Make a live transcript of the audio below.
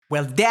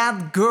Well,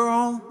 that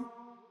girl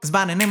is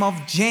by the name of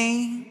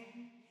Jane,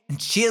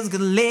 and she's got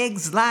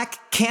legs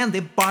like candy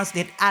bars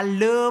that I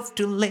love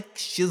to lick.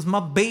 She's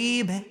my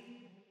baby,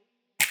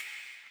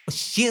 but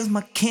she's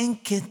my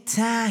kinky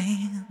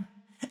time.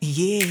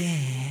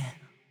 Yeah,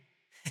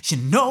 she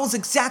knows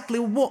exactly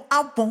what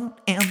I want,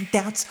 and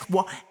that's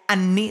what I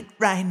need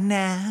right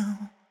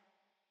now.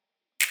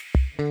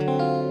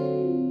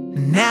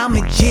 Now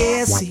me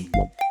Jessie,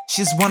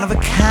 she's one of a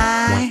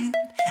kind.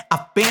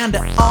 I've been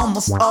to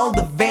almost all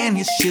the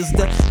venues. She's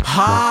the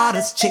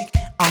hottest chick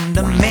on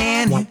the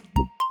menu.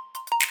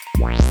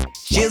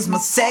 She's my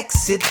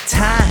sexy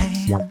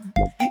time.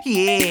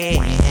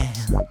 Yeah.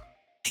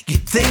 You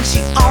think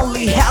she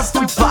only has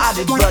the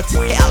body, but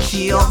hell,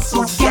 she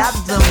also got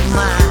the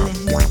mind.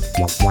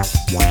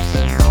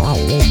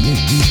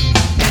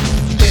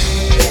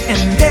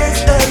 And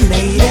there's a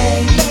lady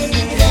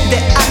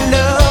that I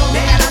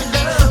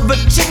love, but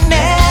she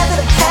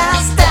never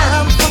has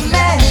time for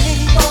me.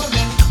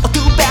 Oh,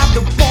 too bad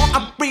the one I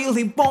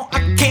really want I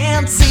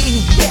can't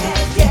see. Yeah.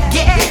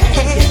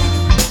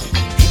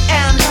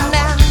 And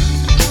now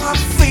I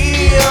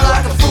feel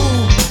like a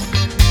fool.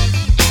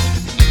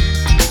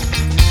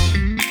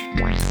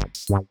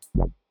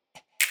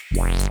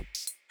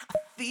 I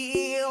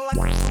feel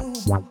like a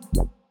fool.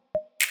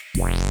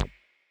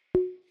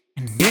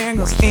 And there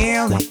goes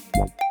Ellie,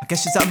 I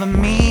guess she's over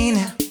me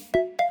now.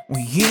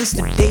 We used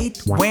to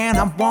date when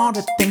I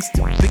wanted things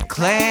to be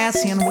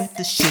classy and with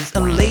the she's a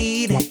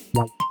lady.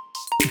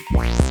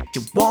 She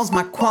was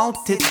my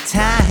quality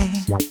time,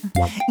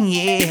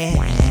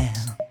 yeah.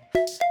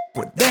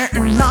 Whether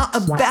or not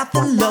about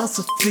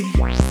philosophy,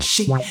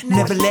 she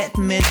never let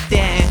me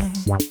down.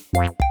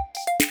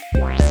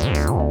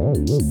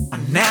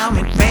 Now I'm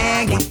with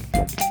Maggie,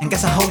 and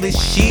guess I hold this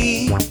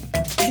she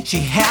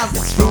has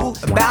this rule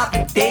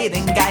about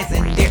dating guys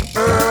in their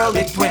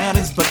early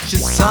 20s, but she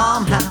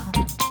somehow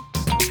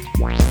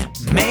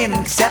made an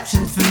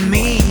exception for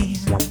me.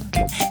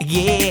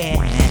 Yeah,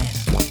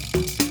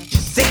 she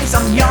thinks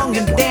I'm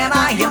younger than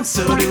I am,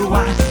 so do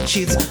I.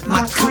 She's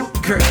my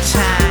cougar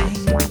time.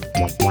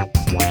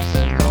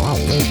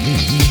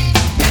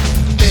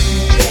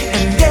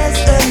 And there's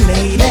a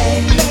lady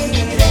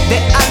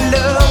that I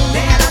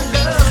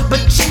love,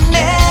 but she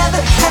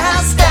never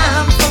has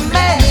time for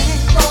me.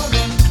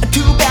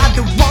 Too bad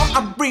the one I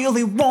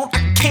really want I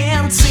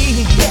can't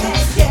see. Yeah.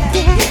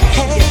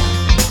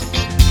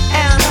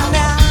 And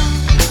now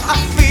I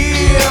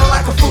feel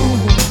like a fool.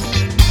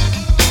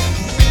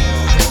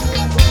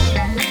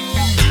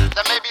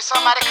 There may be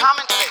somebody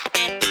coming today.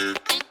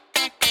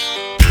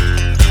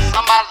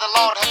 Somebody the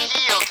Lord has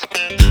healed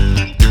today.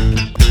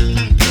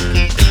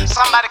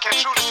 Somebody can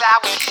truly say I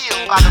was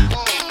healed by the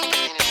wound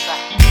in his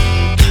side.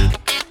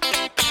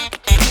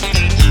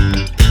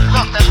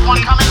 Look, there's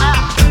one coming now.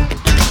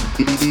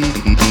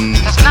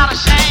 That's not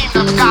ashamed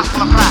of the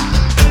gospel of Christ.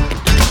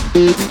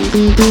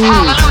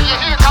 Hallelujah,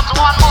 here comes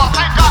one more.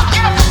 Thank God.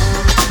 Get up.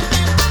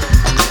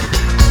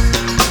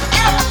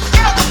 Get up,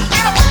 get up,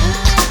 get up.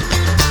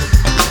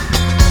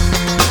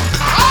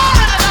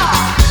 Glory to God.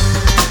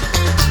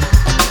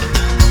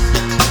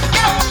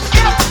 Get up,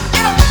 get up,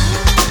 get up.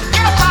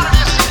 Get up out of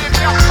your seat and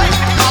feel safe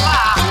and you're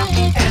alive.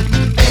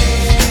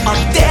 Oh,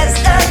 there's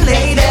a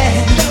lady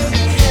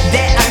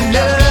that I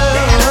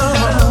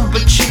love,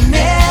 but she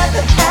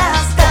never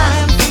has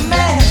time for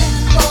me.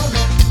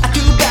 I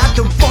do got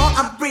the one I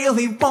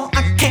really want.